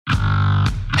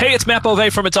Hey, it's Matt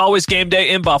Bove from It's Always Game Day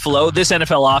in Buffalo. This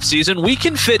NFL offseason, we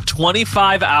can fit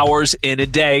 25 hours in a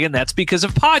day, and that's because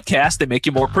of podcasts. They make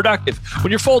you more productive.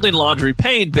 When you're folding laundry,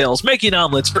 paying bills, making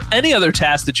omelets, or any other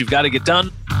task that you've got to get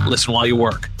done, listen while you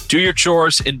work. Do your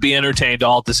chores and be entertained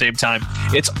all at the same time.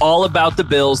 It's all about the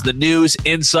Bills, the news,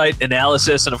 insight,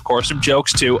 analysis, and of course some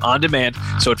jokes too, on demand,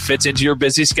 so it fits into your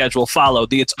busy schedule. Follow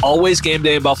the It's Always Game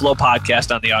Day in Buffalo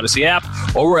podcast on the Odyssey app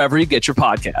or wherever you get your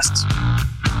podcasts.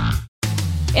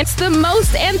 It's the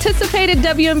most anticipated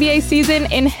WNBA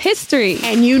season in history.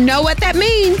 And you know what that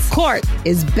means. Court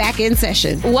is back in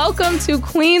session. Welcome to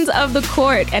Queens of the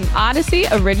Court, an Odyssey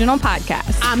original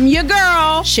podcast. I'm your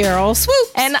girl, Cheryl Swoop.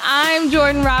 And I'm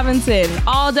Jordan Robinson.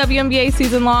 All WNBA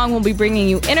season long, we'll be bringing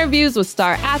you interviews with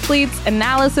star athletes,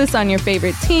 analysis on your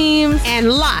favorite teams,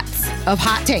 and lots of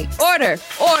hot takes.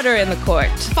 Order in the court.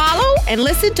 Follow and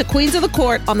listen to Queens of the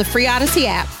Court on the free Odyssey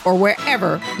app or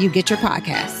wherever you get your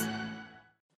podcasts.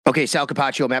 Okay, Sal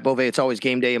Capaccio, Matt Bove, It's Always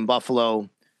Game Day in Buffalo.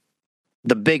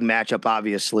 The big matchup,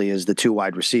 obviously, is the two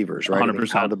wide receivers, right? 100%. I mean,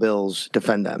 how the Bills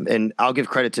defend them. And I'll give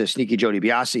credit to Sneaky Joe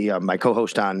DiBiase, my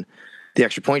co-host on the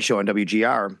Extra Point Show on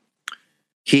WGR.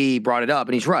 He brought it up,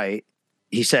 and he's right.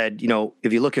 He said, you know,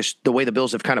 if you look at the way the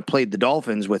Bills have kind of played the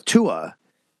Dolphins with Tua,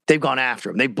 they've gone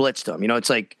after him. They've blitzed him. You know, it's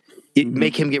like,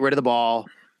 make him get rid of the ball.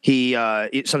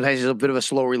 Sometimes he's a bit of a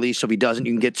slow release, so if he doesn't,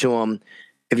 you can get to him.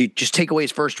 If you just take away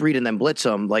his first read and then blitz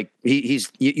him, like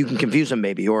you can confuse him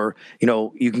maybe, or, you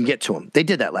know, you can get to him. They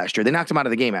did that last year. They knocked him out of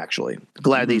the game, actually.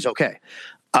 Glad that he's okay.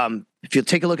 If you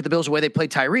take a look at the Bills, the way they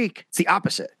played Tyreek, it's the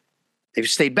opposite. They've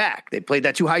stayed back. They played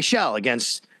that too high shell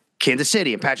against Kansas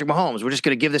City and Patrick Mahomes. We're just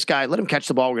going to give this guy, let him catch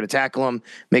the ball. We're going to tackle him,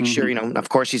 make sure, you know, of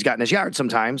course he's gotten his yard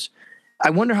sometimes. I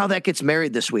wonder how that gets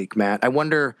married this week, Matt. I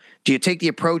wonder, do you take the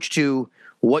approach to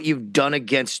what you've done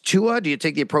against Tua? Do you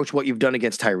take the approach what you've done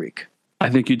against Tyreek? I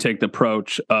think you take the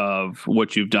approach of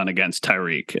what you've done against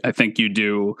Tyreek. I think you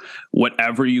do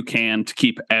whatever you can to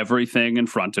keep everything in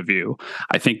front of you.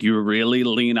 I think you really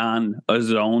lean on a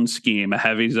zone scheme, a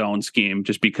heavy zone scheme,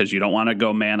 just because you don't want to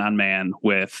go man on man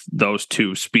with those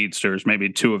two speedsters,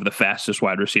 maybe two of the fastest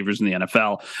wide receivers in the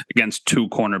NFL against two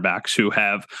cornerbacks who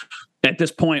have, at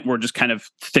this point, we're just kind of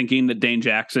thinking that Dane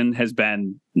Jackson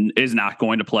is not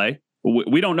going to play.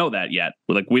 We don't know that yet.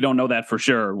 We don't know that for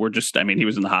sure. He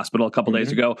was in the hospital a couple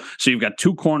days ago. So you've got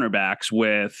two cornerbacks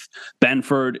with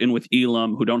Benford and with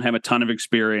Elam who don't have a ton of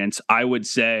experience. I would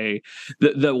say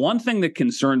the one thing that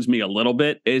concerns me a little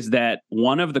bit is that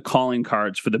one of the calling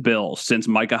cards for the Bills since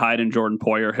Micah Hyde and Jordan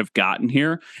Poyer have gotten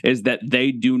here is that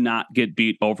they do not get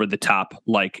beat over the top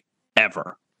like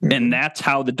ever. And that's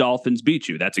how the Dolphins beat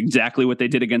you. That's exactly what they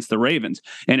did against the Ravens.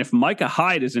 And if Micah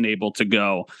Hyde isn't able to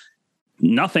go,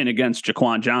 nothing against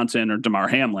Jaquan Johnson or DeMar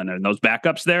Hamlin and those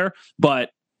backups there, but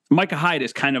Micah Hyde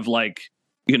is kind of like,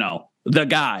 you know, the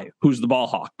guy who's the ball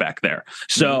hawk back there.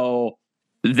 So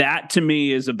that to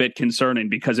me is a bit concerning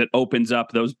because it opens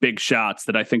up those big shots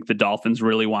that I think the Dolphins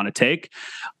really want to take.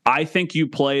 I think you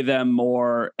play them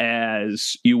more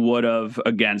as you would have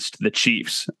against the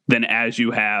Chiefs than as you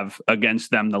have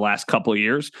against them the last couple of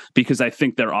years, because I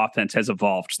think their offense has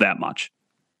evolved that much.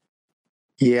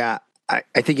 Yeah.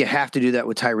 I think you have to do that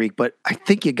with Tyreek, but I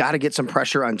think you got to get some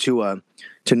pressure on Tua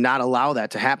to not allow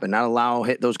that to happen, not allow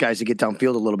those guys to get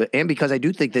downfield a little bit. And because I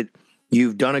do think that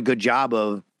you've done a good job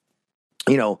of,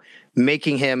 you know,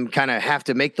 making him kind of have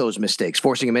to make those mistakes,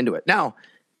 forcing him into it. Now,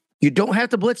 you don't have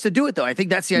to blitz to do it, though. I think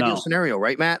that's the ideal scenario,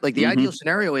 right, Matt? Like the ideal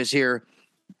scenario is here,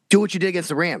 do what you did against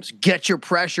the Rams. Get your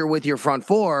pressure with your front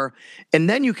four, and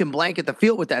then you can blanket the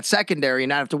field with that secondary and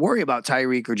not have to worry about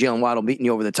Tyreek or Jaylen Waddle beating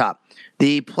you over the top.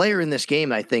 The player in this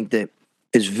game, I think, that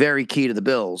is very key to the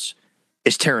Bills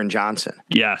is Taron Johnson.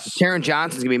 Yes. Taron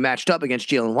Johnson's going to be matched up against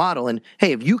Jaylen Waddle, and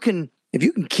hey, if you can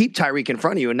keep Tyreek in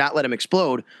front of you and not let him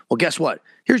explode, well, guess what?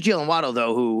 Here's Jaylen Waddle,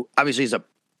 though, who obviously is a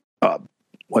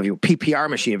PPR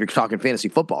machine if you're talking fantasy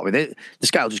football. I mean, this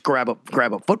guy will just grab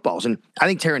up footballs, and I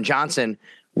think Taron Johnson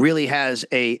really has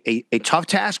a tough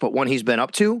task, but one he's been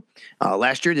up to.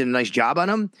 Last year did a nice job on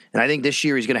him, and I think this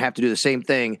year he's going to have to do the same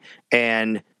thing.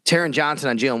 And Taron Johnson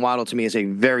on Jaylen Waddle to me is a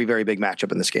very, very big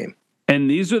matchup in this game. And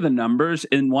these are the numbers.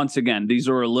 And once again, these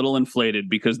are a little inflated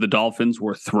because the Dolphins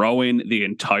were throwing the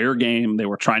entire game. They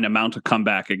were trying to mount a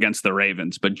comeback against the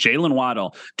Ravens. But Jaylen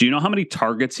Waddle, do you know how many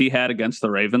targets he had against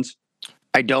the Ravens?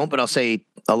 I don't, but I'll say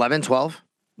 11, 12.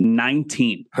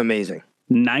 19. Amazing.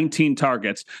 19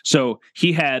 targets. So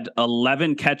he had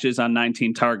 11 catches on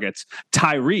 19 targets.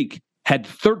 Tyreek had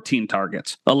 13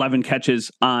 targets, 11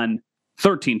 catches on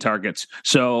 13 targets.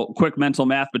 So quick mental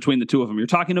math between the two of them. You're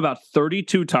talking about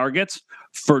 32 targets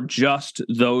for just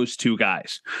those two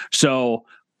guys. So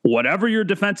whatever your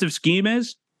defensive scheme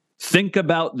is, think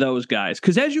about those guys.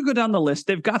 Because as you go down the list,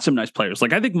 they've got some nice players.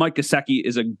 Like, I think Mike Gesicki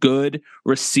is a good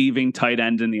receiving tight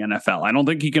end in the NFL. I don't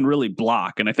think he can really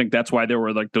block. And I think that's why there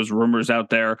were like those rumors out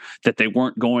there that they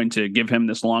weren't going to give him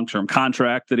this long-term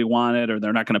contract that he wanted, or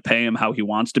they're not going to pay him how he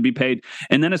wants to be paid.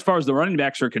 And then as far as the running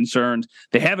backs are concerned,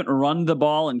 they haven't run the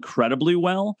ball incredibly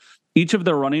well. Each of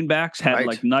their running backs had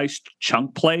like nice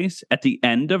chunk plays at the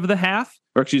end of the half,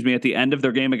 or excuse me, at the end of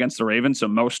their game against the Ravens. So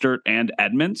Mostert and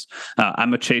Edmonds.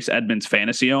 I'm a Chase Edmonds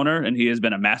fantasy owner, and he has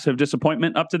been a massive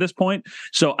disappointment up to this point.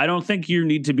 So I don't think you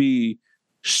need to be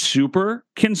super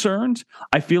concerned.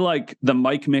 I feel like the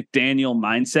Mike McDaniel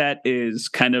mindset is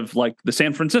kind of like the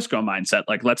San Francisco mindset.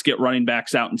 Like, let's get running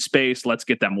backs out in space. Let's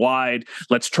get them wide.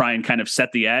 Let's try and kind of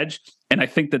set the edge. And I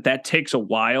think that takes a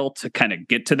while to kind of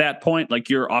get to that point. Like,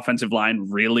 your offensive line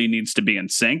really needs to be in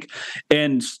sync.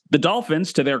 And the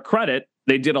Dolphins, to their credit,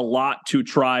 they did a lot to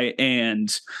try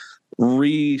and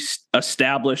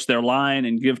re-establish their line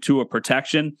and give Tua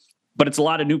protection. But it's a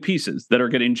lot of new pieces that are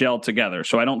getting gelled together.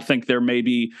 So I don't think they're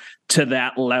maybe to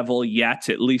that level yet,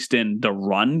 at least in the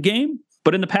run game.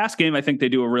 But in the pass game, I think they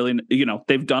do a really,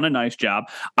 they've done a nice job.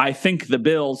 I think the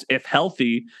Bills, if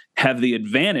healthy, have the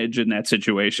advantage in that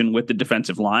situation with the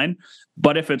defensive line.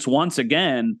 But if it's once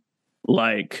again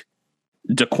like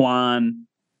Daquan,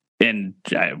 and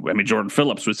I mean, Jordan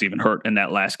Phillips was even hurt in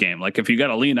that last game. Like, if you got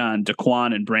to lean on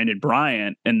Daquan and Brandon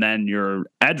Bryant and then your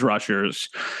edge rushers,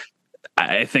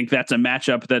 I think that's a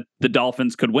matchup that the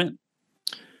Dolphins could win.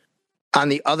 On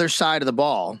the other side of the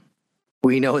ball,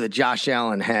 we know that Josh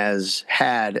Allen has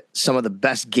had some of the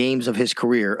best games of his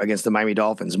career against the Miami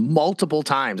Dolphins multiple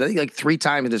times. I think like 3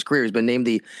 times in his career he's been named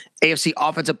the AFC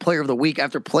Offensive Player of the Week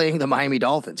after playing the Miami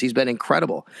Dolphins. He's been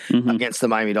incredible against the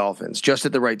Miami Dolphins, just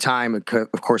at the right time, of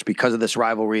course, because of this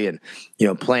rivalry and,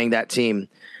 playing that team.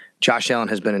 Josh Allen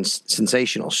has been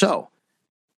sensational. So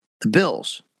the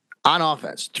Bills on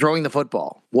offense, throwing the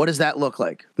football, what does that look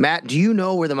like? Matt, do you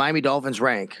know where the Miami Dolphins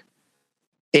rank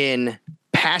in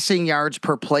passing yards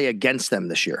per play against them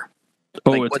this year?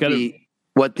 Oh, like it's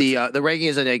what the ranking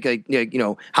is,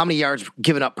 how many yards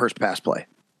given up per pass play?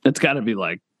 It's got to be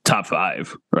like top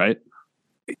 5, right?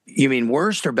 You mean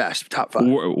worst or best? Top 5.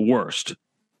 Worst.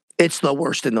 It's the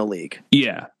worst in the league.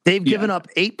 Yeah, they've given up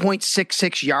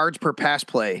 8.66 yards per pass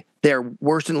play. They're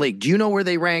worst in the league. Do you know where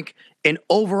they rank in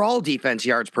overall defense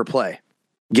yards per play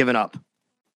given up?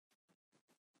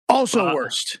 Also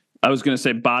worst. I was going to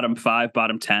say bottom 5,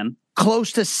 bottom 10.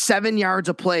 Close to 7 yards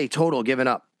a play total given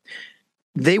up.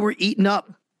 They were eaten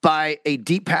up by a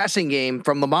deep passing game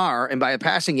from Lamar, and by a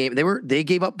passing game, they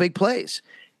gave up big plays.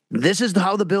 This is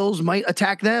how the Bills might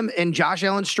attack them and Josh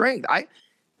Allen's strength.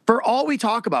 For all we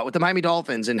talk about with the Miami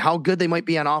Dolphins and how good they might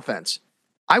be on offense,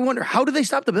 I wonder, how do they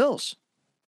stop the Bills?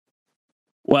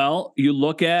 Well, you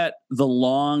look at the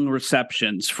long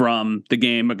receptions from the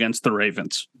game against the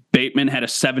Ravens. Bateman had a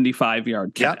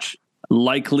 75-yard catch. Yep.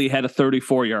 Likely had a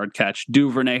 34-yard catch.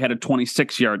 Duvernay had a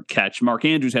 26-yard catch. Mark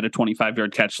Andrews had a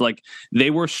 25-yard catch. Like,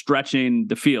 they were stretching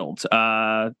the field.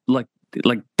 Like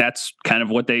that's kind of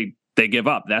what they give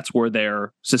up. That's where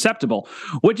they're susceptible,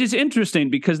 which is interesting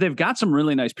because they've got some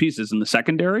really nice pieces in the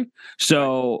secondary.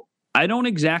 So I don't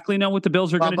exactly know what the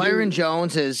Bills are going to do. Byron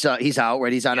Jones is he's out,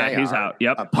 right? He's on IR. He's out.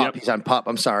 Yep. Pup. Yep. He's on PUP.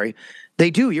 I'm sorry. They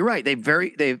do. You're right.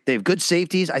 They've good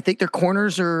safeties. I think their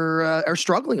corners are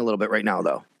struggling a little bit right now,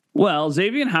 though. Well,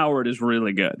 Xavier Howard is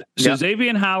really good. So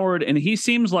Xavier Howard, and he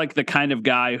seems like the kind of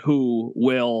guy who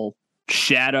will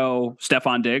shadow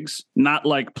Stephon Diggs, not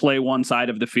like play one side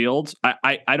of the field.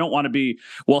 I don't want to be,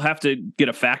 we'll have to get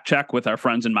a fact check with our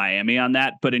friends in Miami on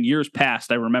that. But in years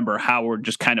past, I remember Howard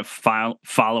just kind of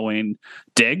following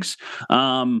Diggs.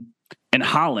 And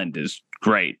Holland is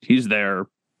great. He's their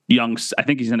young, I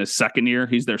think he's in his second year.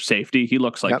 He's their safety. He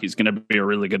looks like he's going to be a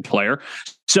really good player.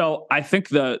 So I think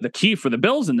the key for the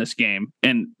Bills in this game,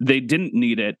 and they didn't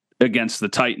need it against the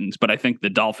Titans, but I think the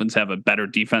Dolphins have a better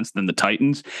defense than the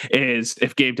Titans, is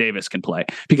if Gabe Davis can play.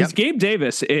 Because Gabe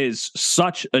Davis is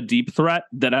such a deep threat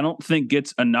that I don't think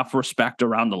gets enough respect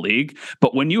around the league.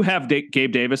 But when you have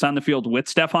Gabe Davis on the field with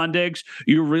Stephon Diggs,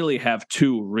 you really have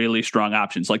 2 really strong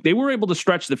options. Like, they were able to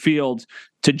stretch the field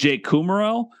to Jake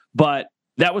Kumaro, but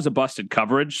that was a busted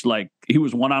coverage. Like, he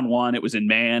was one-on-one. It was in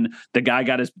man.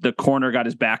 The corner got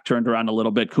his back turned around a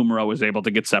little bit. Kumaro was able to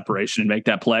get separation and make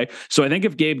that play. So I think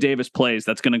if Gabe Davis plays,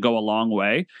 that's going to go a long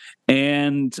way.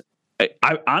 And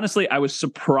I honestly was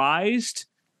surprised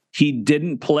he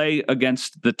didn't play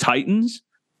against the Titans,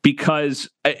 because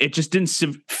it just didn't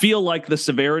feel like the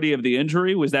severity of the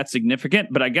injury was that significant.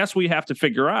 But I guess we have to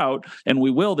figure out, and we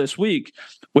will this week,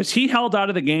 was he held out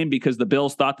of the game because the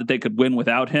Bills thought that they could win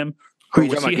without him? Who are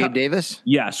you talking about, Gabe Davis?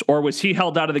 Yes. Or was he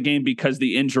held out of the game because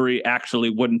the injury actually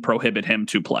wouldn't prohibit him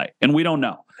to play? And we don't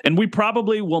know. And we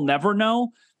probably will never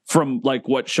know from like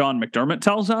what Sean McDermott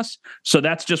tells us. So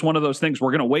that's just one of those things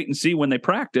we're going to wait and see when they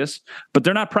practice. But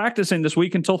they're not practicing this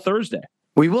week until Thursday.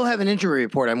 We will have an injury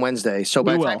report on Wednesday. So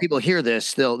by the time people hear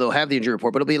this, they'll have the injury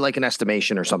report, but it'll be like an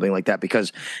estimation or something like that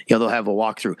because they'll have a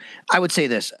walkthrough. I would say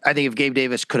this. I think if Gabe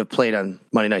Davis could have played on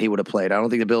Monday night, he would have played. I don't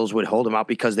think the Bills would hold him out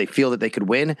because they feel that they could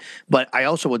win. But I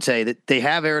also would say that they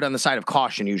have erred on the side of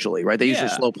caution usually, right? They usually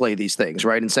slow play these things,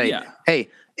 right? And say, hey,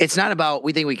 it's not about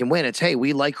we think we can win. It's, hey,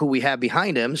 we like who we have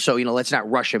behind him, so let's not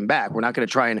rush him back. We're not going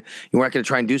to try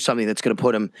and do something that's going to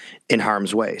put him in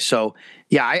harm's way. So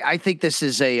yeah, I think this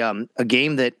is a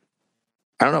game that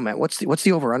I don't know, man. What's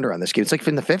the over under on this game? It's like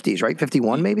in the 50s, right?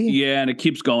 51 maybe? Yeah, and it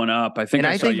keeps going up. I think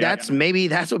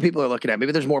that's what people are looking at.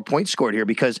 Maybe there's more points scored here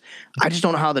because I just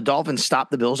don't know how the Dolphins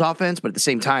stop the Bills offense, but at the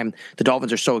same time, the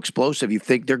Dolphins are so explosive, you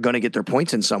think they're going to get their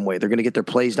points in some way. They're going to get their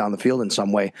plays down the field in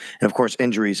some way. And of course,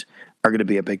 injuries are going to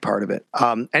be a big part of it.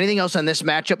 Anything else on this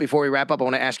matchup before we wrap up? I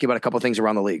want to ask you about a couple of things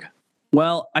around the league.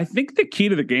 Well, I think the key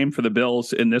to the game for the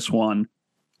Bills in this one,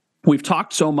 we've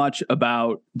talked so much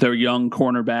about their young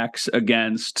cornerbacks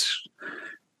against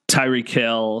Tyreek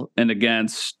Hill and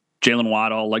against Jaylen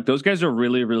Waddle. Like those guys are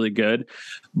really, really good.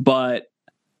 But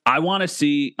I want to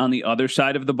see on the other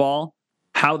side of the ball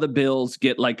how the Bills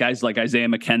get like guys like Isaiah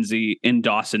McKenzie and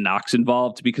Dawson Knox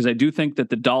involved, because I do think that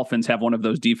the Dolphins have one of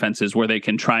those defenses where they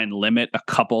can try and limit a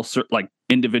couple like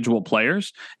individual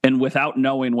players. And without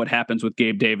knowing what happens with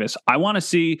Gabe Davis, I want to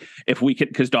see if we could,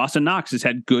 because Dawson Knox has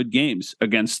had good games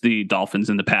against the Dolphins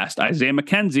in the past. Isaiah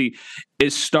McKenzie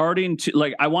is starting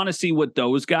to I want to see what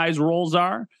those guys' roles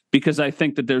are, because I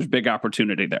think that there's big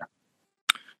opportunity there.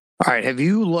 All right. Have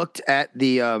you looked at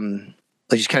the,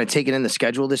 just kind of taking in the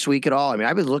schedule this week at all? I mean,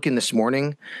 I was looking this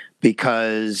morning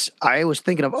because I was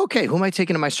thinking of, okay, who am I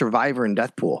taking in my survivor and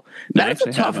death pool? That's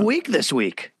a tough week this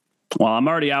week. Well, I'm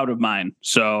already out of mine.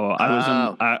 So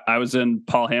I was in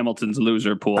Paul Hamilton's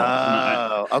loser pool.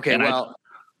 Okay.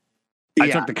 I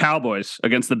took the Cowboys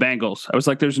against the Bengals. I was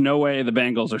like, there's no way the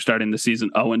Bengals are starting the season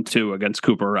 0-2 against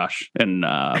Cooper Rush. And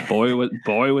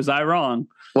boy, was I wrong.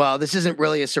 Well, this isn't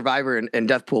really a survivor and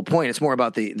death pool point. It's more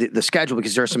about the schedule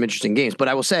because there are some interesting games. But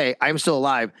I will say, I'm still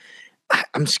alive.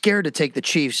 I'm scared to take the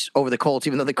Chiefs over the Colts,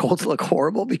 even though the Colts look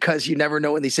horrible, because you never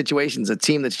know in these situations. A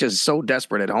team that's just so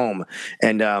desperate at home.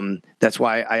 And that's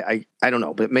why I don't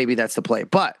know, but maybe that's the play.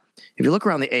 But if you look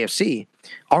around the AFC,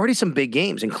 already some big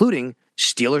games, including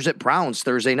Steelers at Browns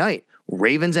Thursday night,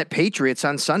 Ravens at Patriots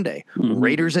on Sunday,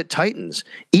 Raiders at Titans,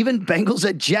 even Bengals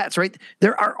at Jets, right?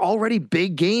 There are already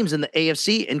big games in the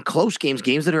AFC and close games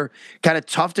that are kind of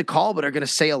tough to call, but are going to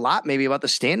say a lot maybe about the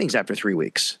standings after 3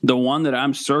 weeks. The one that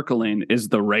I'm circling is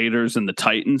the Raiders and the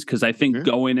Titans, because I think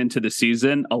going into the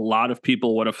season, a lot of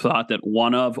people would have thought that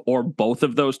one of or both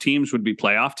of those teams would be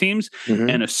playoff teams.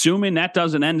 And assuming that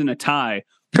doesn't end in a tie,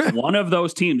 one of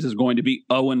those teams is going to be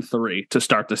 0-3 to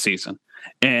start the season.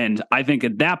 And I think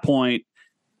at that point,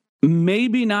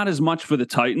 maybe not as much for the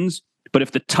Titans, but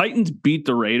if the Titans beat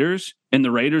the Raiders and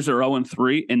the Raiders are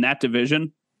 0-3 in that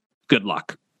division, good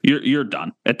luck. You're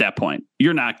done at that point.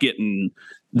 You're not getting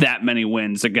that many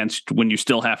wins against when you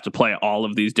still have to play all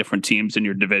of these different teams in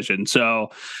your division. So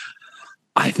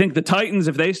I think the Titans,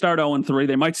 if they start 0-3,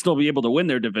 they might still be able to win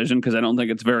their division because I don't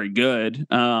think it's very good.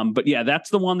 But yeah, that's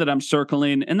the one that I'm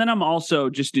circling. And then I'm also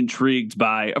just intrigued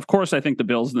by, of course, I think the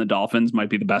Bills and the Dolphins might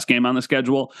be the best game on the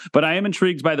schedule, but I am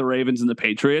intrigued by the Ravens and the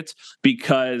Patriots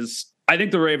because I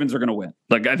think the Ravens are going to win.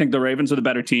 Like, I think the Ravens are the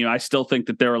better team. I still think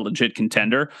that they're a legit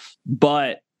contender,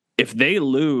 but if they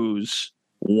lose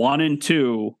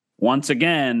 1-2, once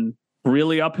again,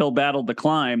 really uphill battle to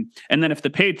climb. And then if the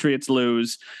Patriots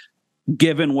lose,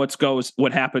 given what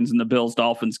happens in the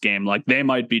Bills-Dolphins game, like they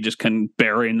might be just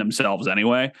burying themselves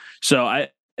anyway. So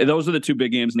those are the two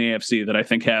big games in the AFC that I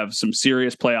think have some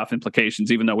serious playoff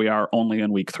implications, even though we are only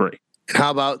in week 3.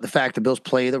 How about the fact the Bills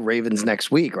play the Ravens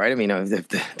next week, right? I mean,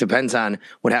 it depends on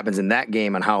what happens in that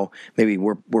game and how maybe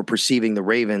we're perceiving the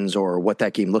Ravens or what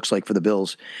that game looks like for the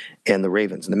Bills and the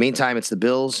Ravens. In the meantime, it's the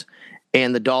Bills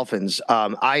and the Dolphins.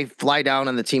 I fly down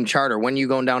on the team charter. When are you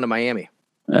going down to Miami?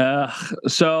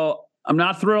 So I'm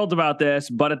not thrilled about this,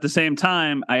 but at the same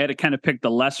time, I had to kind of pick the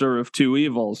lesser of two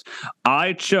evils.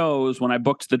 I chose, when I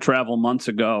booked the travel months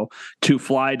ago, to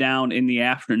fly down in the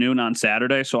afternoon on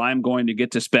Saturday. So I'm going to get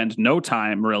to spend no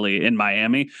time really in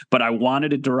Miami, but I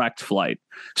wanted a direct flight.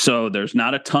 So there's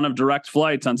not a ton of direct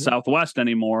flights on Southwest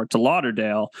anymore to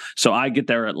Lauderdale. So I get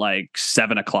there at like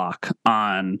 7:00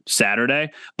 on Saturday,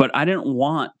 but I didn't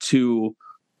want to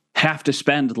have to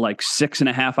spend like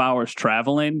 6.5 hours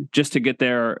traveling just to get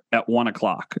there at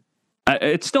 1:00.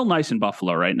 It's still nice in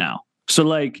Buffalo right now. So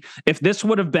like if this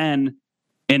would have been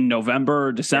in November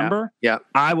or December,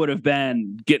 I would have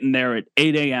been getting there at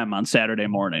 8 a.m. on Saturday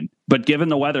morning. But given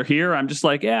the weather here, I'm just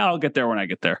like, yeah, I'll get there when I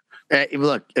get there.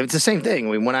 Look, it's the same thing.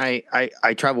 I mean, when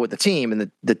I travel with the team, and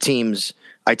the team's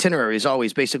itinerary is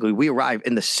always basically we arrive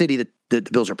in the city that the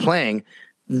Bills are playing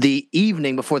the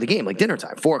evening before the game, like dinner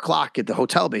time, 4:00 at the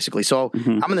hotel, basically. So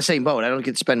I'm in the same boat. I don't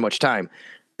get to spend much time.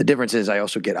 The difference is I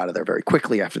also get out of there very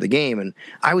quickly after the game. And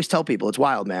I always tell people it's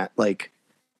wild, Matt. Like,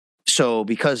 so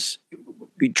because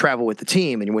we travel with the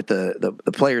team and you're with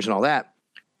the players and all that,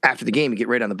 after the game, you get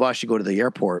right on the bus, you go to the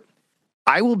airport.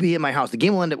 I will be in my house. The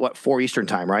game will end at 4 Eastern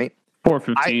time, right?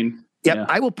 4:15. Yeah,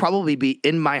 I will probably be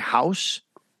in my house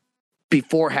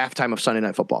before halftime of Sunday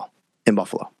Night Football in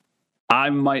Buffalo. I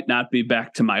might not be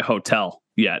back to my hotel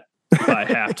yet by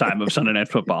halftime of Sunday Night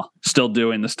Football. Still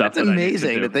doing the stuff. That's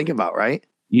amazing to think about, right?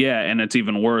 Yeah, and it's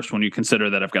even worse when you consider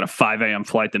that I've got a 5 a.m.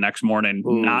 flight the next morning,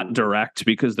 not direct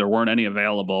because there weren't any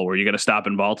available, where you got to stop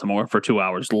in Baltimore for 2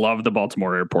 hours. Love the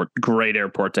Baltimore airport. Great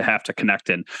airport to have to connect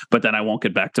in. But then I won't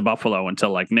get back to Buffalo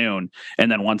until like noon. And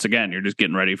then once again, you're just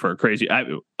getting ready for a crazy... I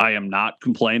am not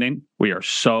complaining. We are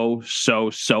so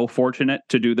fortunate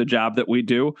to do the job that we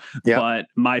do. Yep. But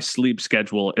my sleep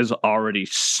schedule is already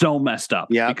so messed up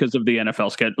because of the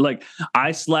NFL schedule. Like,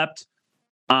 I slept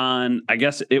on, I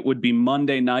guess it would be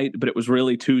Monday night, but it was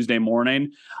really Tuesday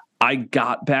morning. I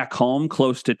got back home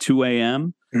close to 2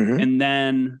 a.m. And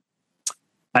then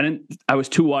I was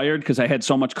too wired because I had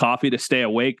so much coffee to stay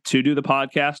awake to do the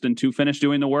podcast and to finish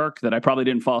doing the work that I probably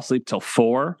didn't fall asleep till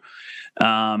 4.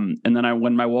 And then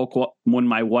when my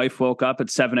wife woke up at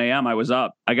 7 a.m., I was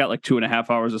up. I got like 2.5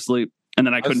 hours of sleep, and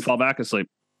then I couldn't fall back asleep.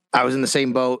 I was in the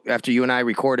same boat after you and I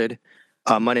recorded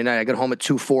Monday night. I got home at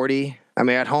 2:40. I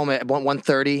mean, at home at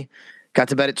 1:30, got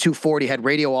to bed at 2:40, had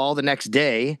radio all the next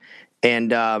day.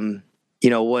 And, you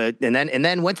know what? And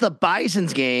then went to the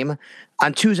Bison's game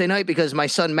on Tuesday night because my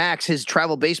son Max, his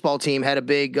travel baseball team, had a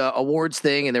big awards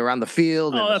thing, and they were on the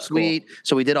field. And that's sweet. Cool.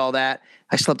 So we did all that.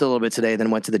 I slept a little bit today, then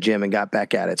went to the gym and got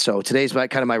back at it. So today's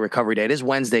kind of my recovery day. It is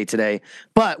Wednesday today,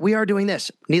 but we are doing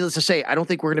this. Needless to say, I don't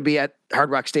think we're going to be at Hard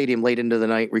Rock Stadium late into the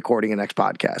night recording a next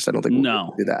podcast. I don't think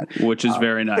we'll do that. Which is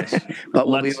very nice. But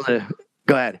we'll be able to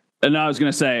go ahead. And I was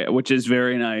going to say, which is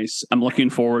very nice. I'm looking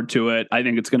forward to it. I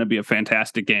think it's going to be a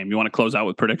fantastic game. You want to close out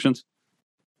with predictions?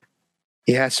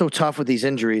 Yeah, it's so tough with these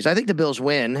injuries. I think the Bills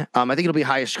win. I think it'll be a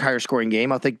higher scoring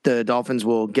game. I think the Dolphins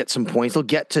will get some points. They'll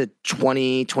get to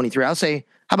 20, 23. I'll say,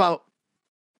 how about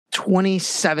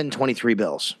 27-23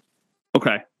 Bills?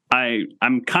 Okay.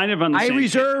 I'm kind of on the same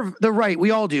reserve the right,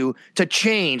 we all do, to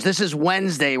change. This is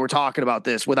Wednesday. We're talking about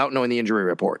this without knowing the injury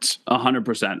reports.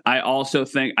 100%. I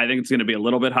think it's going to be a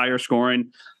little bit higher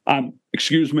scoring. Going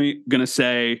to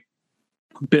say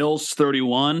Bills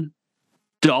 31,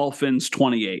 Dolphins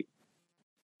 28.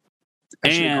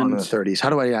 And in the 30s.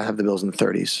 How do I have the Bills in the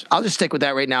 30s? I'll just stick with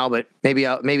that right now, but I'll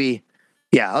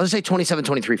just say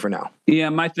 27-23 for now. Yeah,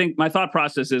 my thought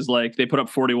process is like they put up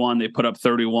 41, they put up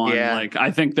 31. Yeah. Like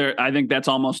I think that's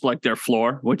almost like their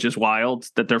floor, which is wild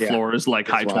that their floor is like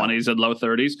high 20s and low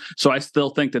 30s. So I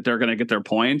still think that they're going to get their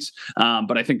points.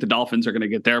 But I think the Dolphins are going to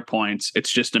get their points.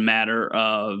 It's just a matter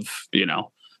of,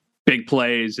 big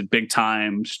plays at big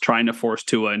times, trying to force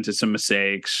Tua into some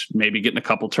mistakes, maybe getting a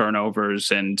couple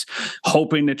turnovers and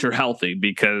hoping that you're healthy,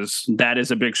 because that is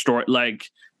a big story. Like,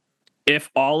 if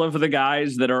all of the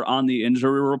guys that are on the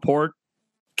injury report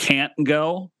can't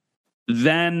go,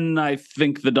 then I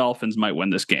think the Dolphins might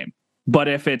win this game. But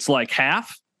if it's like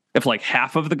half of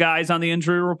the guys on the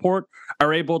injury report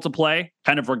are able to play,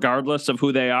 kind of regardless of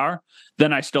who they are,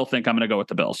 then I still think I'm going to go with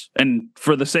the Bills. And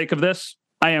for the sake of this,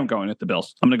 I am going with the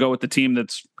Bills. I'm going to go with the team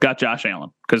that's got Josh Allen,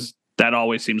 because that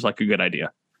always seems like a good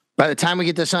idea. By the time we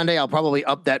get to Sunday, I'll probably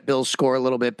up that Bills score a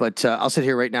little bit, but I'll sit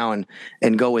here right now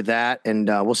and go with that, and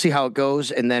we'll see how it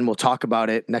goes, and then we'll talk about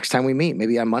it next time we meet,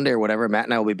 maybe on Monday or whatever. Matt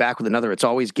and I will be back with another It's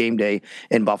Always Game Day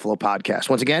in Buffalo podcast.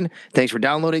 Once again, thanks for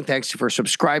downloading. Thanks for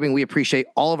subscribing. We appreciate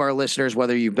all of our listeners,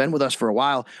 whether you've been with us for a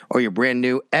while or you're brand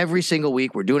new. Every single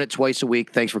week, we're doing it twice a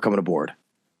week. Thanks for coming aboard.